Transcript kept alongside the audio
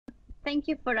thank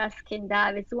you for asking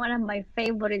that. It's one of my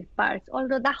favorite parts,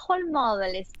 although the whole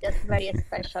model is just very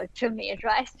special to me,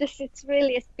 right? It's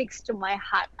really speaks to my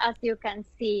heart, as you can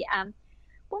see.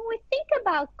 When we think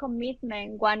about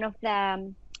commitment, one of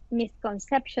the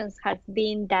misconceptions has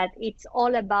been that it's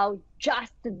all about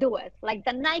just do it, like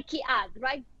the Nike ad,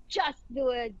 right? Just do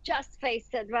it, just face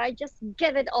it, right? Just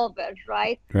get it over,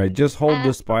 right? Right. Just hold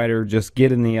the spider. Just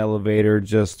get in the elevator.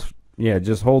 Just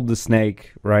hold the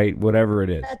snake. Right. Whatever it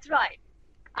is. That's right.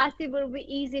 As it will be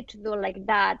easy to do like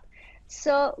that.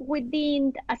 So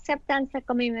within acceptance and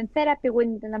commitment therapy,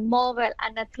 within the model,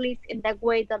 and at least in the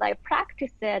way that I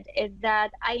practice it, is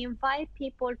that I invite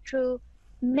people to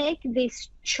make this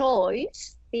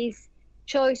choice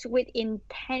with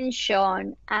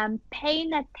intention and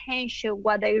paying attention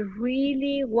what they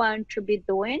really want to be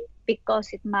doing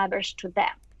because it matters to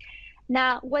them.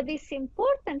 Now, what is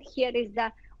important here is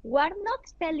that we're not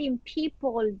telling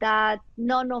people that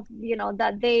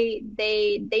that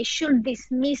they should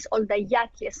dismiss all the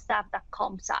yucky stuff that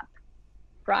comes up,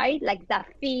 right? Like the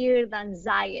fear, the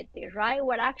anxiety, right?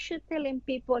 We're actually telling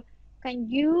people, are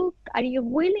you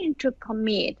willing to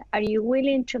commit? Are you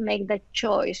willing to make the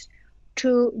choice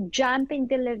to jump in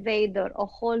the elevator or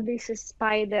hold this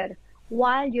spider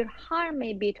while your heart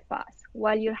may beat fast,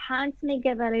 while your hands may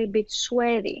get a little bit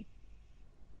sweaty,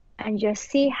 and just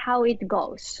see how it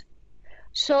goes.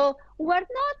 So we're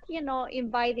not,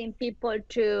 inviting people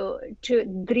to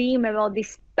dream about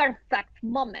this perfect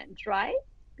moment, right?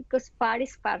 Because far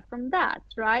is far from that,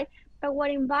 right? But we're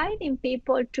inviting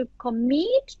people to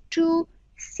commit to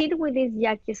sit with this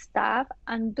yucky stuff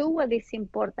and do what is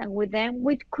important with them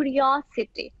with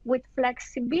curiosity, with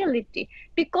flexibility,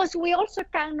 because we also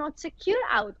cannot secure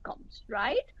outcomes,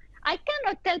 right? I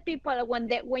cannot tell people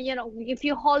if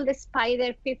you hold the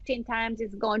spider 15 times,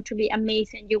 it's going to be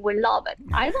amazing. You will love it.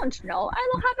 I don't know. I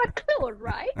don't have a clue,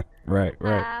 right? Right.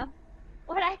 Right.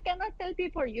 But I cannot tell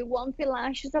people you won't feel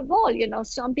anxious at all.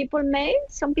 Some people may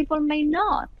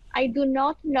not. I do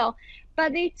not know.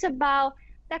 But it's about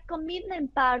the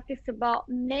commitment part is about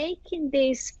making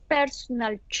this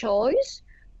personal choice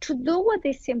to do what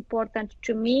is important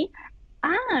to me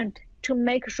and to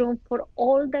make room for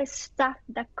all the stuff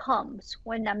that comes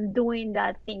when I'm doing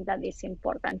that thing that is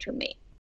important to me.